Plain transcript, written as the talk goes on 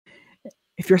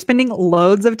If you're spending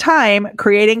loads of time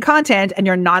creating content and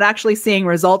you're not actually seeing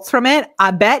results from it, I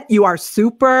bet you are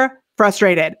super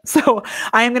frustrated. So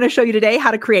I am going to show you today how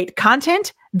to create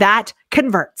content that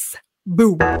converts.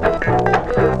 Boom.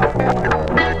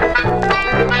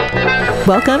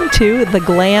 Welcome to the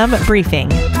Glam Briefing.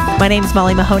 My name is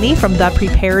Molly Mahoney from The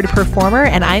Prepared Performer,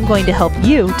 and I'm going to help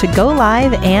you to go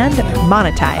live and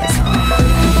monetize.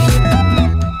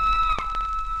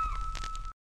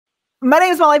 My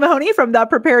name is Molly Mahoney from The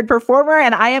Prepared Performer,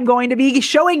 and I am going to be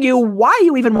showing you why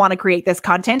you even want to create this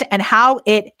content and how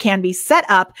it can be set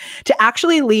up to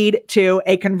actually lead to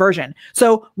a conversion.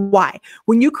 So why?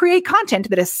 When you create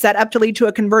content that is set up to lead to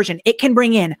a conversion, it can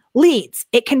bring in leads.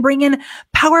 It can bring in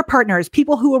power partners,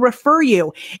 people who will refer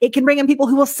you. It can bring in people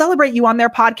who will celebrate you on their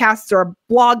podcasts or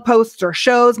blog posts or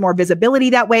shows, more visibility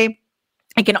that way.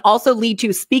 It can also lead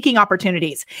to speaking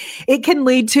opportunities. It can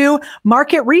lead to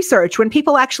market research. When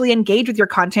people actually engage with your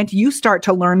content, you start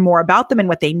to learn more about them and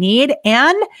what they need.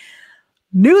 And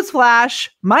newsflash,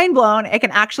 mind blown, it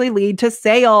can actually lead to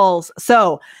sales.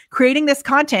 So creating this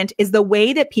content is the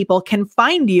way that people can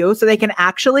find you so they can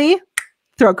actually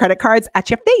throw credit cards at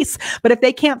your face. But if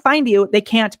they can't find you, they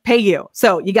can't pay you.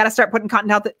 So you got to start putting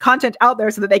content out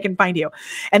there so that they can find you.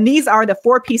 And these are the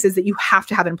 4 pieces that you have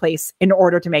to have in place in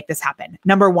order to make this happen.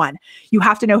 Number 1, you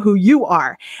have to know who you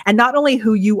are. And not only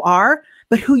who you are,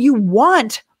 but who you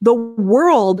want the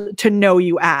world to know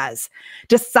you as.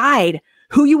 Decide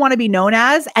who you want to be known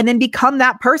as and then become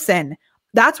that person.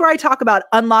 That's where I talk about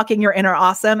unlocking your inner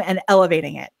awesome and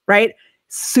elevating it, right?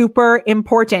 Super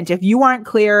important. If you aren't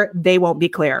clear, they won't be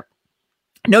clear.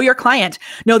 Know your client.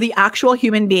 Know the actual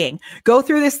human being. Go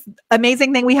through this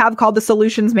amazing thing we have called the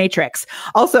solutions matrix.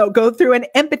 Also, go through an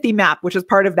empathy map, which is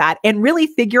part of that, and really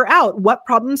figure out what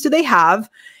problems do they have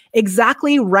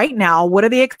exactly right now. What are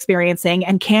they experiencing?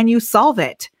 And can you solve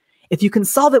it? If you can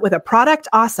solve it with a product,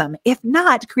 awesome. If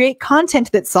not, create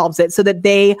content that solves it so that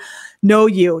they know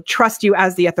you, trust you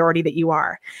as the authority that you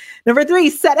are. Number 3,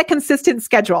 set a consistent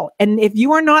schedule. And if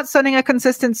you are not setting a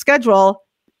consistent schedule,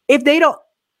 if they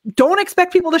don't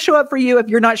expect people to show up for you if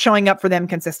you're not showing up for them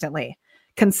consistently.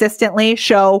 Consistently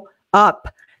show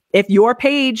up. If your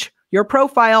page, your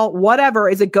profile, whatever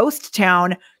is a ghost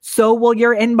town, so will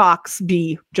your inbox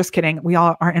be. Just kidding.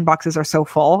 Our inboxes are so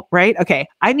full, right? Okay.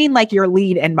 I mean like your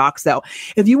lead inbox though.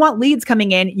 If you want leads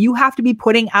coming in, you have to be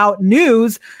putting out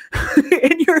news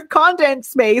in your content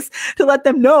space to let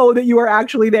them know that you are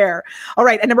actually there. All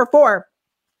right. And number 4,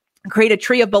 create a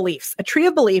tree of beliefs. A tree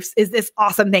of beliefs is this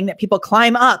awesome thing that people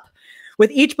climb up. With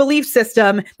each belief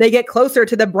system, they get closer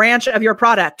to the branch of your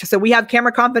product. So we have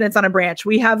camera confidence on a branch.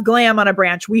 We have glam on a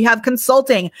branch. We have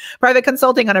consulting, private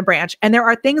consulting on a branch. And there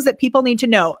are things that people need to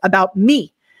know about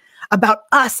me, about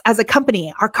us as a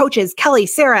company, our coaches, Kelly,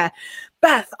 Sarah,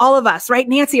 Beth, all of us, right?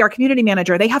 Nancy, our community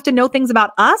manager. They have to know things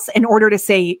about us in order to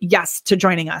say yes to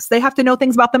joining us. They have to know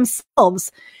things about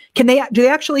themselves. Do they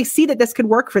actually see that this could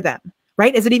work for them?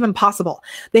 Right? Is it even possible?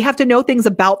 They have to know things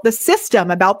about the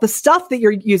system, about the stuff that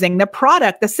you're using, the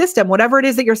product, the system, whatever it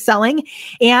is that you're selling.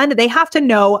 And they have to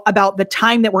know about the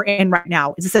time that we're in right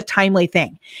now. Is this a timely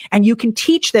thing? And you can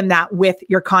teach them that with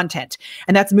your content.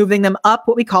 And that's moving them up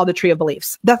what we call the tree of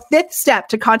beliefs. The 5th step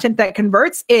to content that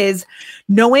converts is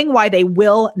knowing why they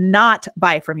will not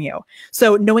buy from you.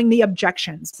 So knowing the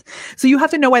objections. So you have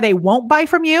to know why they won't buy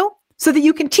from you, so that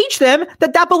you can teach them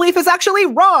that that belief is actually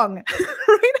wrong,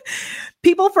 right?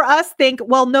 People for us think,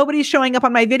 well, nobody's showing up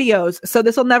on my videos, so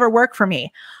this will never work for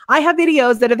me. I have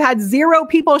videos that have had 0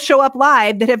 people show up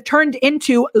live that have turned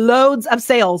into loads of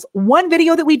sales. One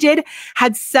video that we did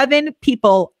had 7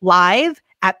 people live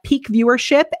at peak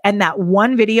viewership, and that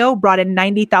one video brought in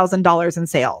 $90,000 in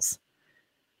sales.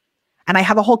 And I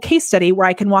have a whole case study where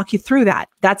I can walk you through that.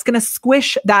 That's going to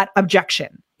squish that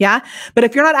objection. Yeah. But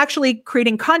if you're not actually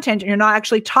creating content and you're not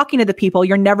actually talking to the people,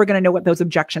 you're never going to know what those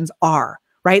objections are.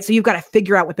 Right. So you've got to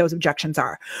figure out what those objections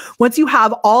are. Once you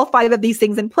have all 5 of these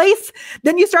things in place,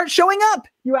 then you start showing up.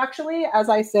 You actually, as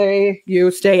I say, you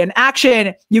stay in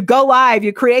action, you go live,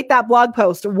 you create that blog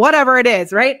post, whatever it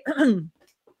is. Right.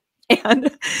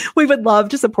 And we would love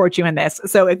to support you in this.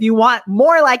 So if you want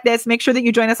more like this, make sure that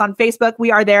you join us on Facebook.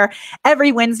 We are there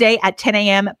every Wednesday at 10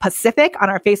 a.m. Pacific on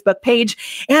our Facebook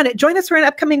page. And join us for an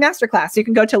upcoming masterclass. You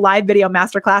can go to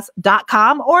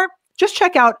livevideomasterclass.com or just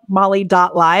check out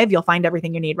molly.live. You'll find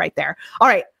everything you need right there. All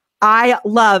right. I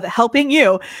love helping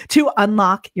you to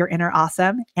unlock your inner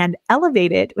awesome and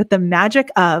elevate it with the magic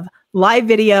of live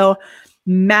video,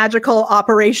 magical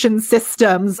operations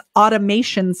systems,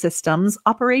 automation systems,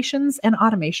 operations and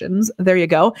automations. There you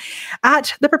go.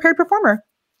 At The Prepared Performer.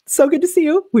 So good to see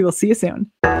you. We will see you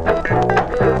soon.